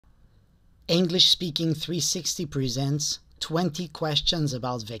English Speaking 360 presents 20 questions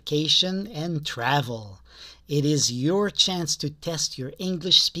about vacation and travel. It is your chance to test your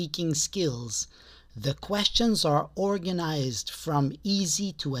English speaking skills. The questions are organized from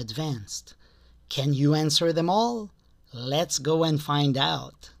easy to advanced. Can you answer them all? Let's go and find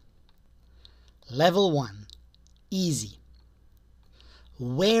out. Level 1. Easy.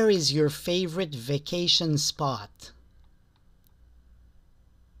 Where is your favorite vacation spot?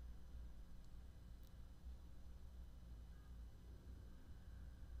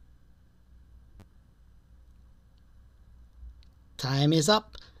 Time is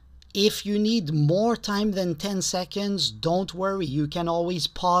up. If you need more time than 10 seconds, don't worry. You can always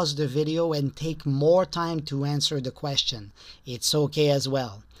pause the video and take more time to answer the question. It's okay as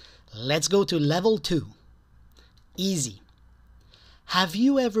well. Let's go to level 2. Easy. Have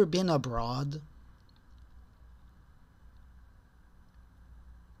you ever been abroad?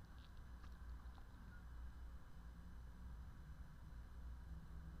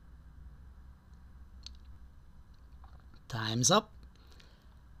 Time's up.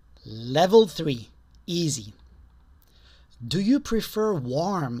 Level 3. Easy. Do you prefer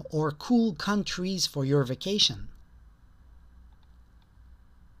warm or cool countries for your vacation?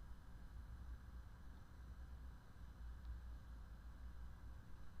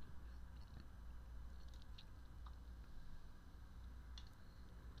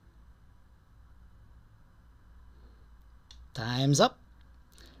 Time's up.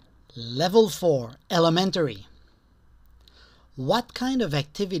 Level 4. Elementary. What kind of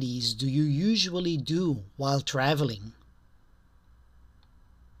activities do you usually do while traveling?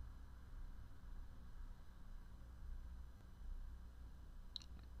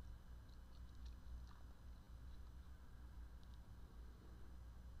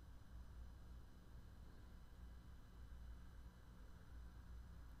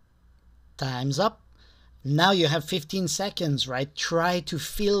 Time's up. Now you have 15 seconds, right? Try to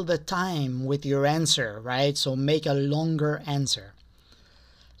fill the time with your answer, right? So make a longer answer.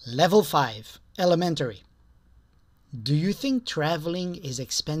 Level 5, elementary. Do you think traveling is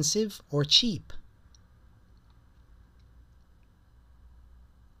expensive or cheap?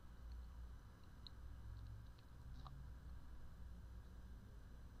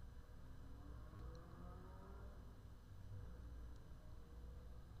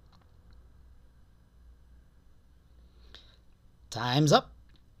 Time's up.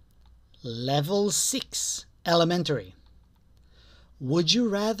 Level 6, elementary. Would you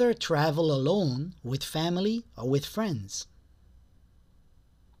rather travel alone, with family, or with friends?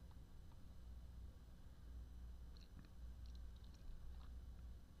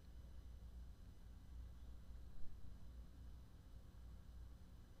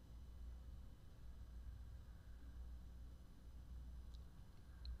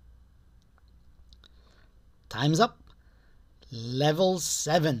 Time's up. Level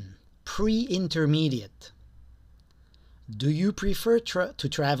 7, pre-intermediate. Do you prefer to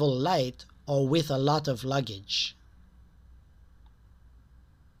travel light or with a lot of luggage?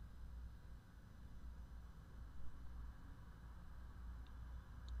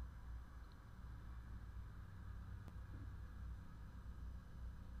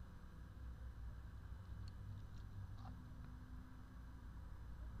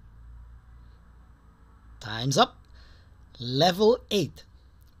 Time's up. Level 8,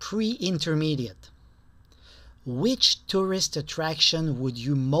 pre-intermediate. Which tourist attraction would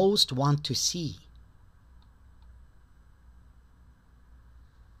you most want to see?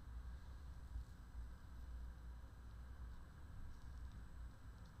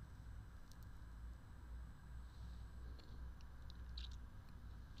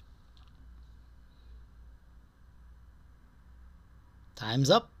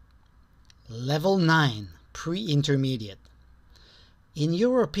 Time's up. Level 9, pre-intermediate. In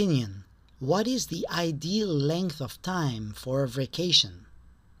your opinion, what is the ideal length of time for a vacation?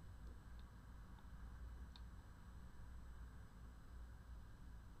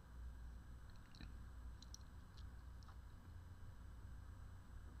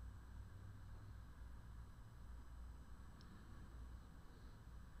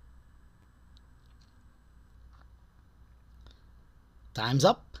 Time's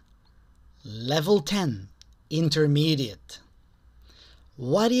up. Level 10, intermediate.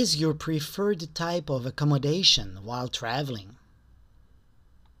 What is your preferred type of accommodation while traveling?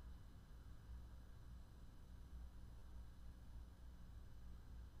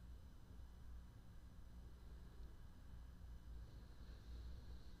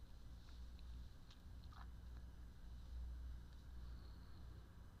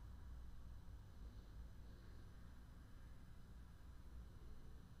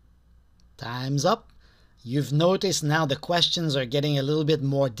 Time's up. You've noticed now the questions are getting a little bit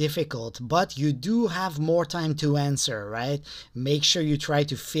more difficult, but you do have more time to answer, right? Make sure you try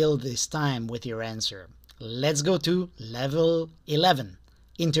to fill this time with your answer. Let's go to level 11,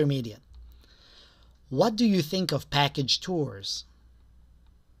 intermediate. What do you think of package tours?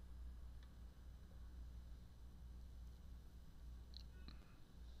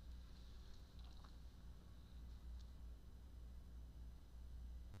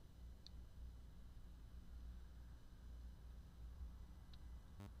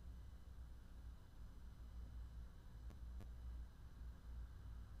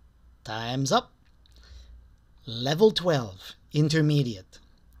 Time's up. Level 12, intermediate.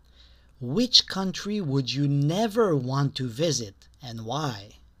 Which country would you never want to visit and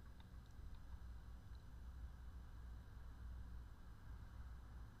why?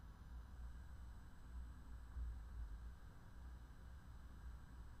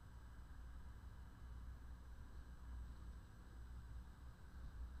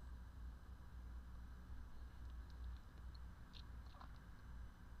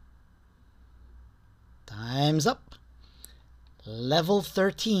 Time's up. Level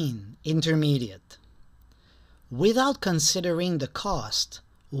 13, intermediate. Without considering the cost,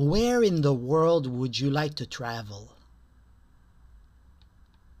 where in the world would you like to travel?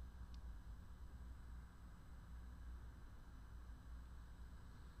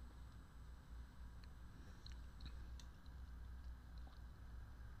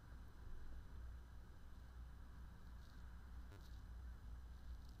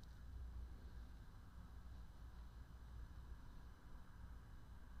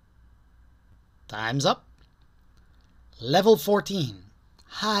 Time's up. Level 14,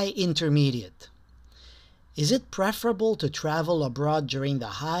 high intermediate. Is it preferable to travel abroad during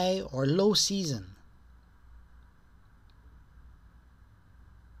the high or low season?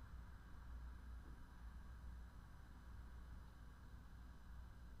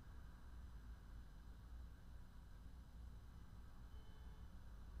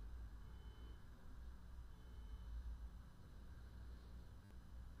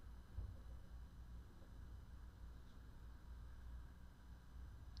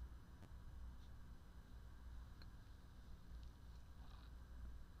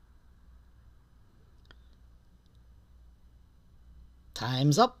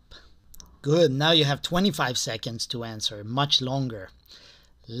 Time's up. Good, now you have 25 seconds to answer, much longer.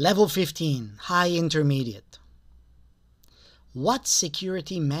 Level 15, high intermediate. What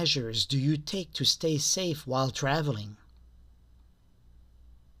security measures do you take to stay safe while traveling?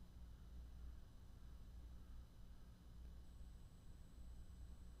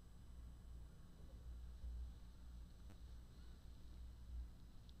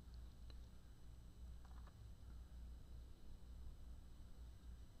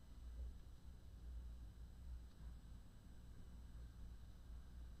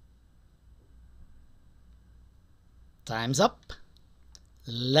 Time's up.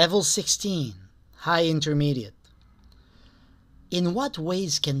 Level 16, high intermediate. In what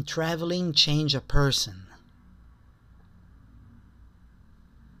ways can traveling change a person?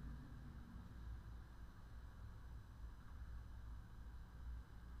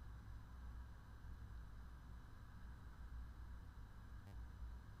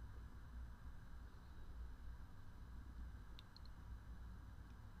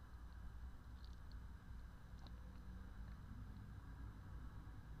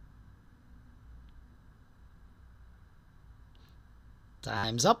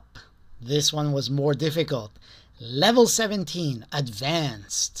 Time's up. This one was more difficult. Level 17,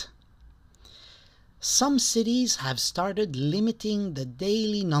 advanced. Some cities have started limiting the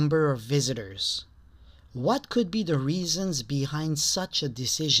daily number of visitors. What could be the reasons behind such a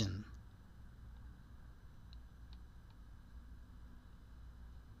decision?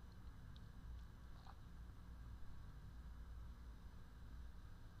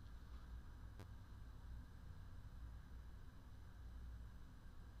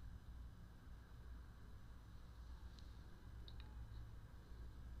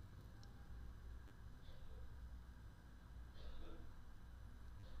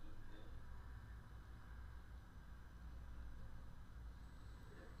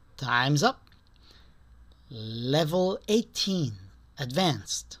 Time's up. Level 18,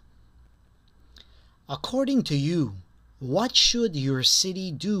 advanced. According to you, what should your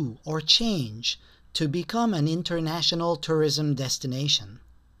city do or change to become an international tourism destination?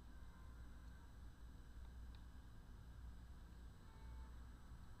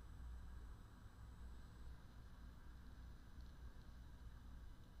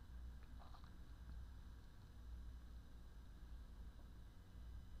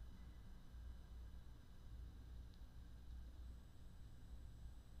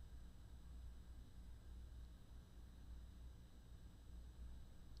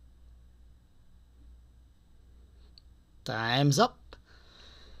 Time's up.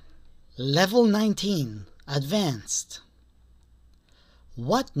 Level 19, Advanced.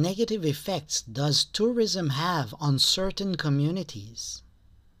 What negative effects does tourism have on certain communities?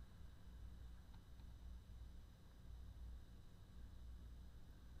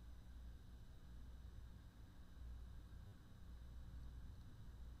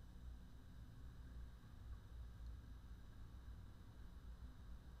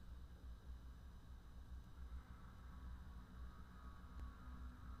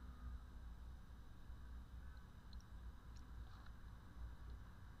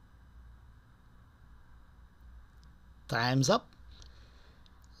 Time's up.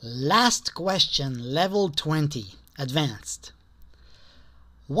 Last question, level 20, Advanced.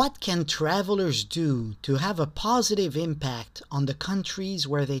 What can travelers do to have a positive impact on the countries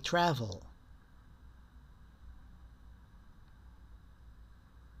where they travel?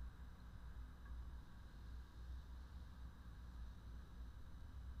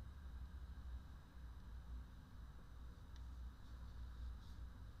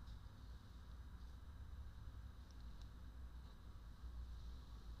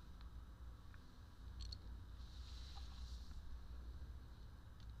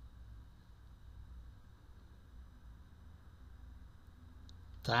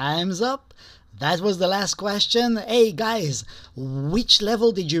 Time's up. That was the last question. Hey guys, which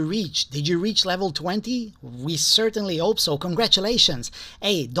level did you reach? Did you reach level 20? We certainly hope so. Congratulations.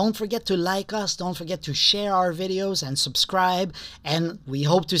 Hey, don't forget to like us, don't forget to share our videos and subscribe, and we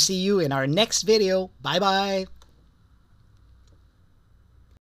hope to see you in our next video. Bye bye.